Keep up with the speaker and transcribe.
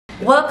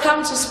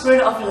Welcome to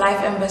Spirit of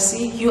Life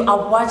Embassy. You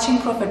are watching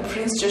Prophet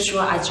Prince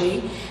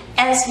Adjei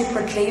as he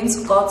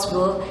proclaims God's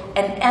will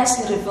and as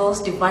he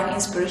reveals divine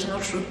inspirational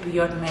truth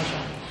beyond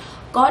measure.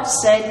 God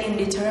said in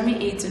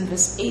Deuteronomy 18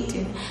 verse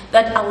 18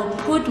 that I will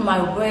put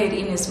my word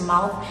in his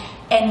mouth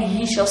and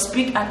he shall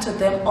speak unto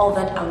them all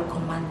that I will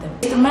command them.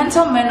 The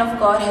mental man of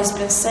God has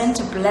been sent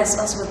to bless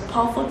us with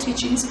powerful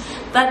teachings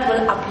that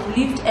will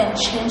uplift and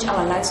change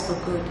our lives for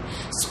good.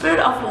 Spirit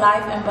of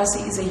Life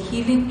Embassy is a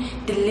healing,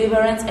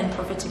 deliverance and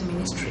prophetic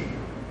ministry.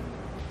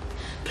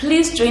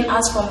 Please join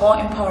us for more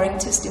empowering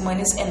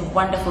testimonies and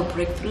wonderful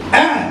breakthroughs.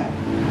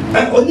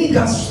 And only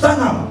can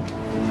stand up.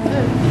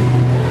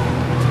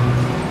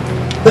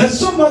 There's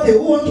somebody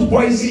who wants to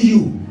poison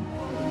you.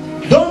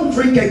 Don't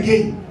drink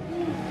again.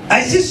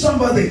 I see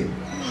somebody.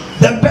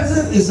 The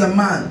person is a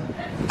man.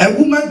 A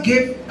woman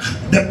gave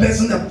the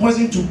person a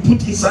poison to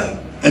put inside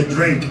a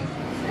drink.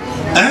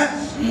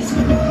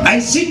 I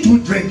see two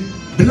drinks.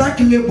 Black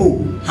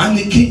Label,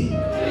 Honey King.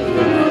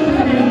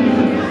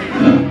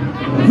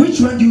 Which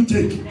one do you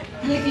take?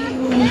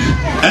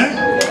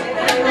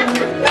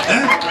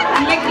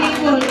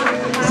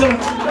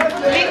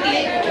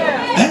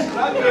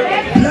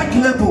 Black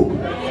Label.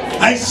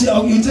 I see.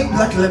 Oh, you take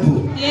Black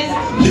Label. Yes.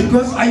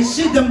 Because I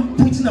see them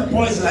putting a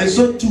poison. I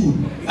saw two.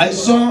 I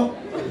saw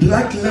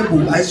Black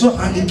Label. I saw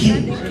Honey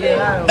King.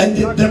 And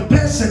the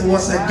person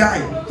was a guy.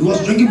 He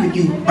was drinking with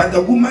you, but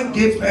the woman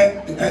gave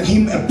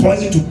him a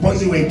poison to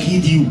poison and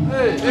kill you.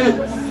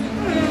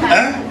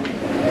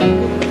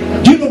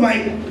 Do you know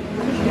why?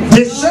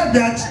 They said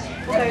that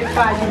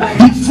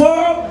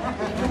before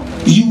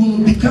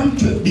you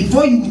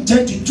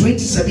turn to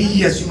 27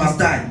 years, you must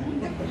die.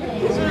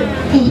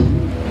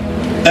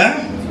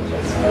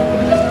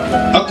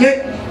 Okay?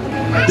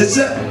 They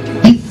said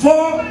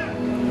before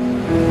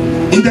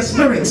in the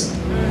spirit,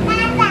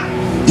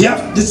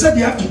 they said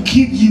they have to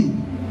keep you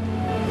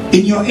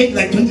in your age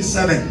like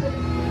 27.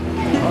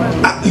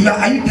 Are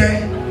you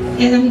there?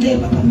 Yes, I'm there,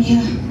 Papa. I'm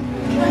here.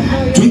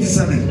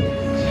 27.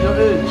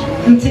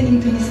 I'm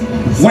turning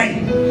 27.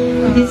 When?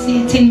 This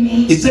year, 10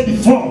 May. It said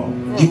before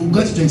you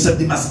go to 27,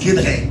 they must kill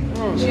her.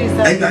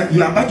 And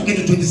you are about to get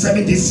to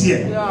 27 this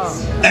year.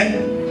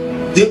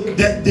 And they put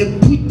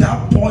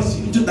that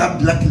poison into that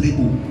Black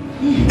Label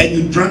and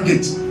you drank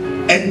it.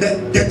 And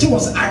the thing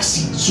was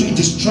acid, so it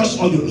destroys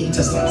all your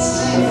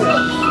intestines.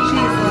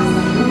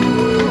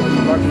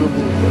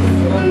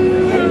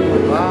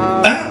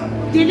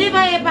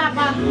 Deliver it,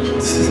 Papa.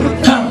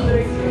 Come.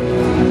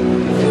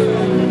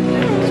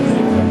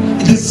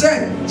 They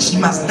said she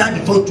must die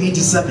before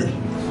 27.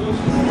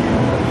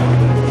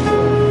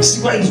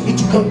 See why you need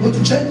to go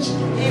to church?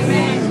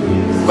 Amen.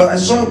 Because I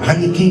saw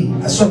Honey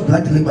King, I saw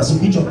Black Label, so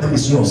which of them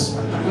is yours?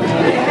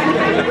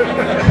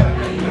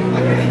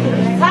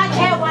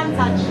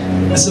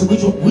 I said,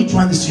 which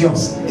one is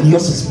yours? And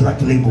yours is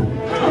Black Label.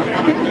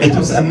 It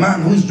was a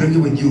man who is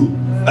drinking with you,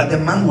 but the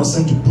man was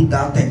sent to put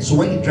that thing. So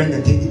when he drank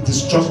the thing, it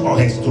destroyed all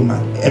her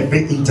stomach,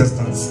 every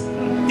intestines,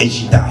 and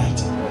she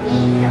died.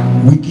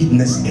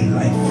 Wickedness in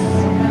life.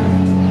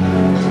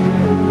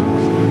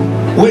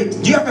 Wait,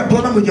 do you have a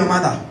problem with your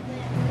mother?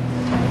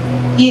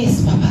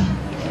 Yes, Papa.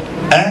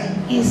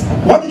 Yes,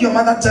 Papa. What did your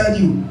mother tell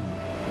you?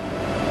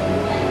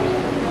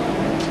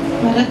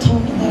 Mother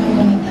told me that I'm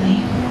gonna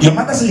die. Your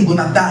mother said you're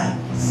gonna die.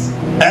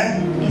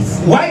 Yes.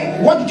 Why?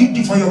 What did you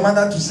do for your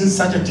mother to say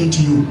such a thing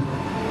to you?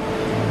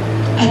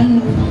 I don't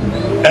know.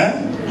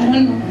 I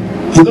don't know.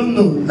 You don't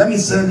know. Let me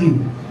tell you.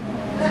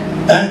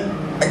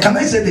 Can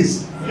I say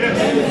this?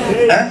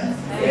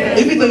 Yes.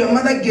 Even though your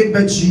mother gave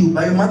birth to you,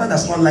 but your mother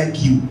does not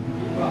like you.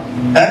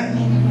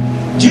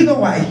 Do you know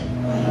why?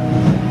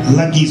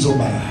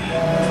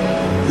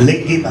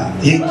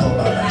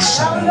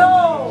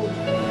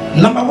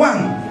 Number one,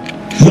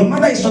 your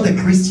mother is not a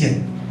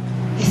Christian.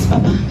 Yes,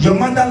 Papa. Your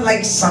mother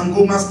likes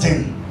Sangoma's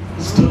thing.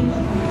 It's true.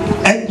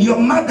 And your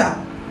mother,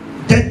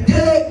 the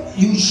day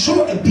you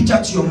show a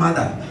picture to your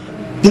mother,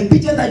 the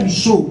picture that you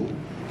show,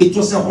 it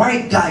was a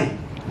white guy.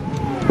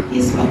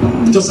 Yes,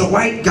 Papa. It was a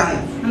white guy.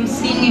 I'm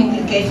seeing a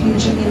white guy from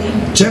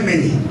Germany.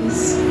 Germany.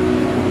 Yes.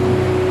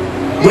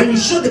 When you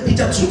show the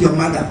picture to your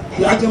mother,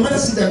 had your mother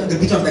seen the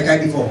picture of the guy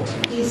before?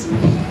 Yes.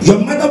 Your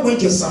mother went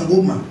to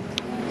Sangoma.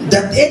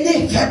 That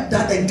any help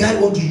that the guy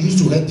want to use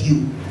to help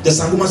you, the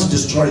Sangoma should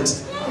destroy it.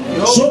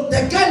 So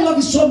the guy loved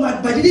you so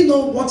much, but didn't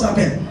know what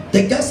happened.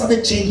 The guy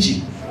started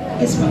changing.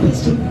 Yes, Papa.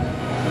 It's true.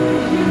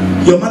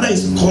 Your mother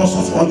is the cause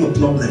of all your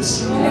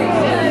problems.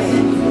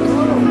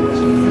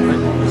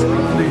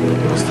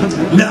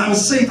 May I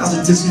say it as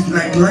it is. If you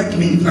like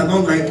me, if you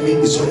don't like me,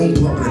 it's your own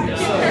problem.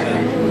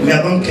 Me,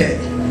 I don't care.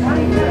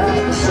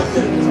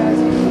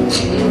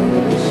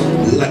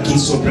 Lucky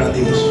so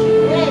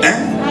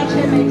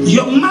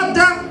Your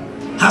mother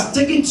has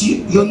taken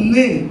your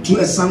name to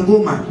a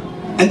Sangoma,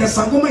 and the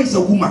Sangoma is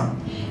a woman,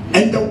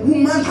 and the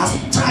woman has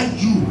tied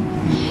you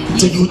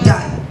till you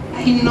die.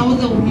 I know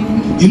the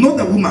woman. You know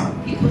the woman?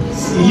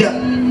 Because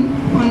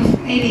on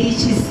Friday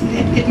she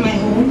slept at my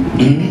home.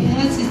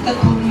 Her sister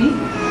called me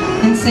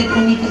and said,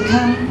 Monica,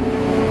 come.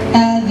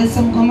 The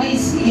Sangoma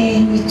is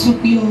here. We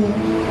took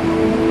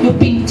your Your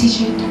pink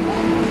t-shirt.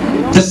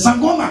 The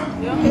Sangoma.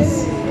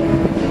 Yes.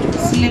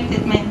 Slept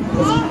at my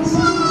mother's house.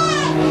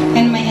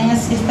 And my younger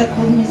sister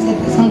called me and said,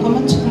 the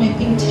Sangoma took my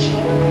pink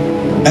t-shirt.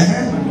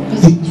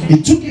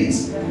 He took it?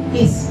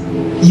 Yes.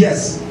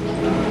 Yes.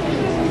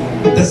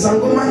 The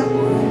Sangoma,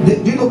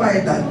 do you know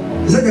about that?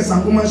 He said the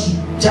Sangoma should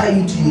jar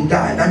you till you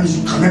die. That means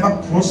you can never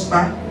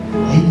prosper.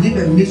 You live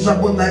a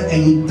miserable life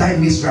and you die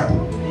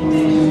miserable.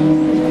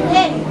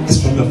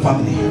 It's from your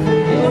family.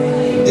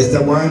 It's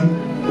the one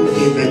who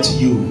gave it to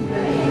you.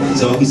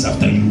 It's always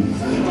after you.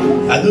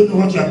 I don't know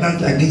what you have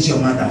done against your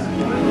mother,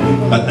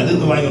 but I don't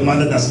know why your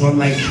mother does not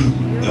like you.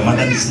 Your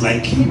mother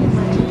dislikes you.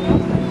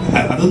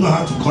 I don't know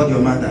how to call your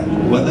mother,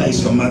 whether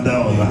it's your mother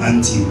or your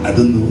auntie. I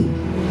don't know.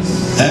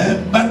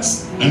 But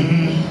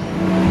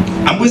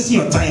I'm wasting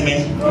your time,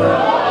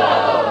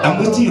 I'm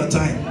wasting your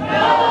time.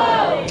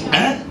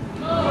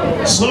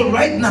 So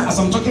right now, as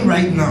I'm talking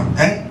right now,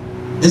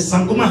 the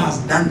Sangoma has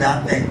done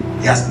that thing.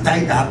 He has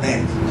tied that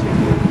thing.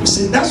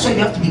 See, that's why you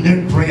have to be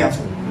very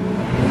prayerful.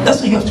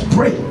 That's why you have to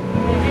pray.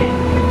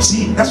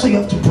 See, that's why you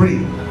have to pray.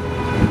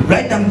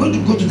 Right now, I'm going to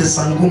go to the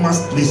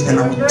Sangoma's place and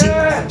I will take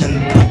that thing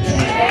back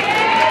here.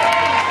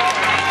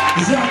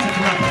 Is that how to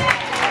clap?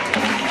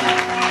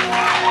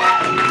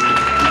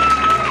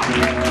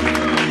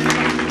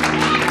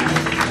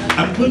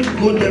 I'm going to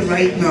go there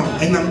right now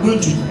and I'm going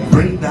to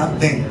bring that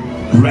thing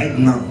right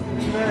now.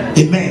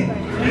 Amen.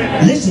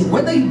 Listen,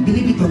 whether you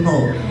believe it or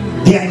not,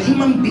 there are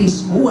human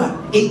beings who are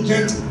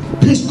agents.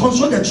 Please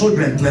console the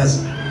children,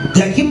 please.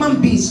 There are human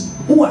beings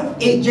who are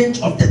agents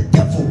of the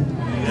devil,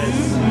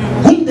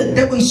 whom the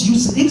devil is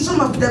using. In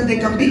some of them, they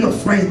can be your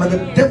friends, but the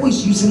devil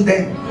is using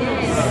them.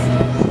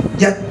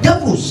 They are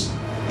devils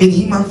in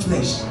human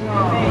flesh.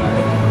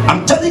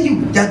 I'm telling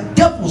you, they are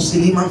devils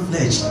in human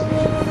flesh.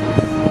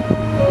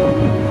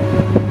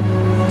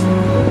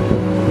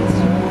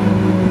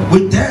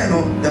 With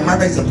them, the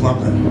mother is a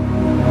problem.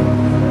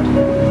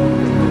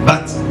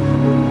 But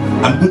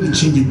I'm going to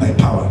change it by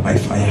power, by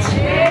fire.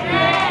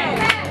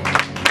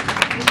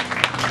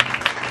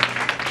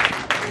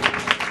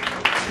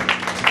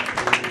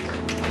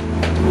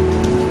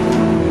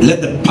 Let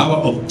the power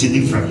of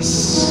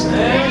deliverance.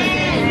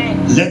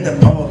 Let the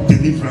power of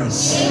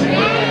deliverance.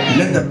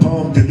 Let the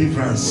power of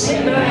deliverance.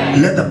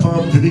 Let the power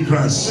of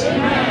deliverance.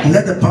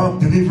 Let the power of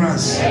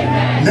deliverance.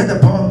 Let the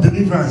power of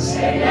deliverance.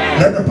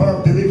 Let the power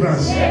of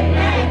deliverance.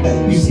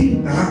 You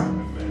see,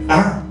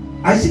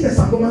 I see the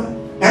Sangoma.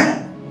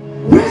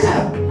 Where's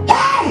that?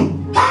 Hey!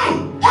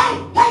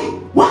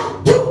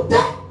 What? Do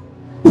that?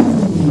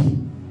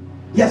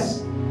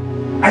 Yes.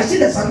 I see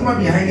the Sangoma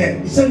behind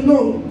it. He said,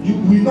 no, you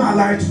will not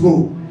allow it to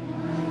go.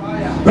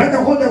 Right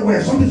now, hold that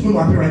way. Something's going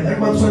to happen right now.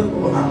 Everybody said,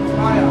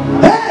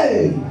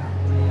 hey!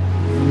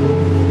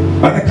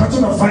 By the count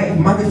of 5,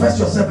 manifest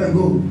yourself and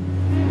go.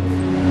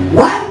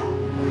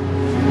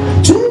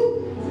 1, 2,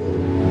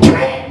 3,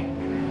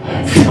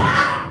 4.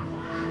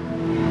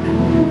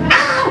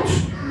 Out!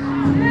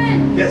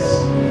 Yes.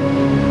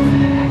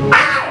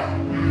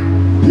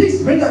 Out! Please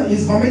bring that.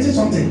 He's vomiting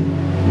something.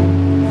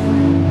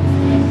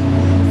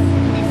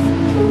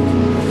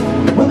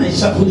 When I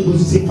shout Holy Ghost,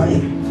 you say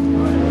fire.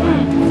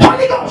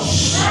 Holy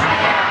Ghost!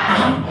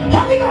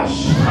 Holy Ghost!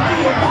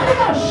 Holy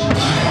Ghost!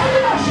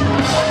 Holy Ghost!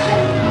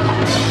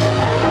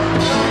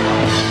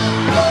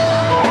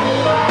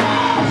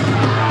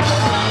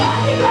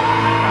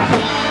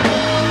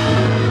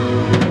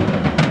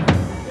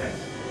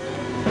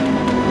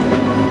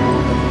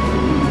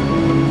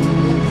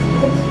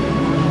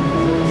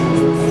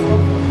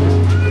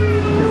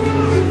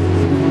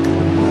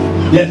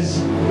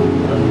 Yes.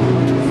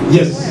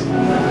 Yes.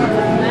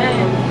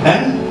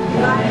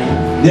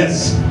 Yes.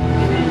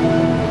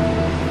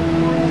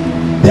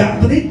 There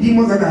are 3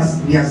 demons that are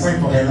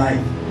assigned for her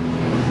life.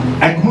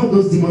 I call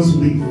those demons to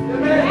leave.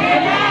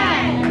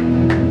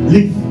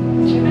 Leave.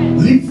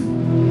 Leave.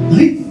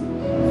 Leave.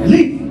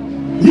 Leave.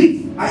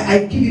 Leave. I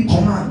give you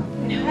command.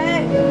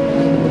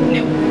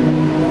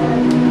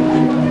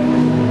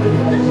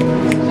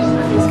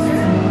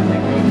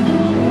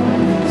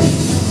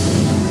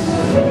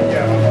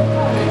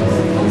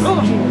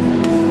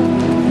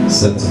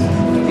 Set.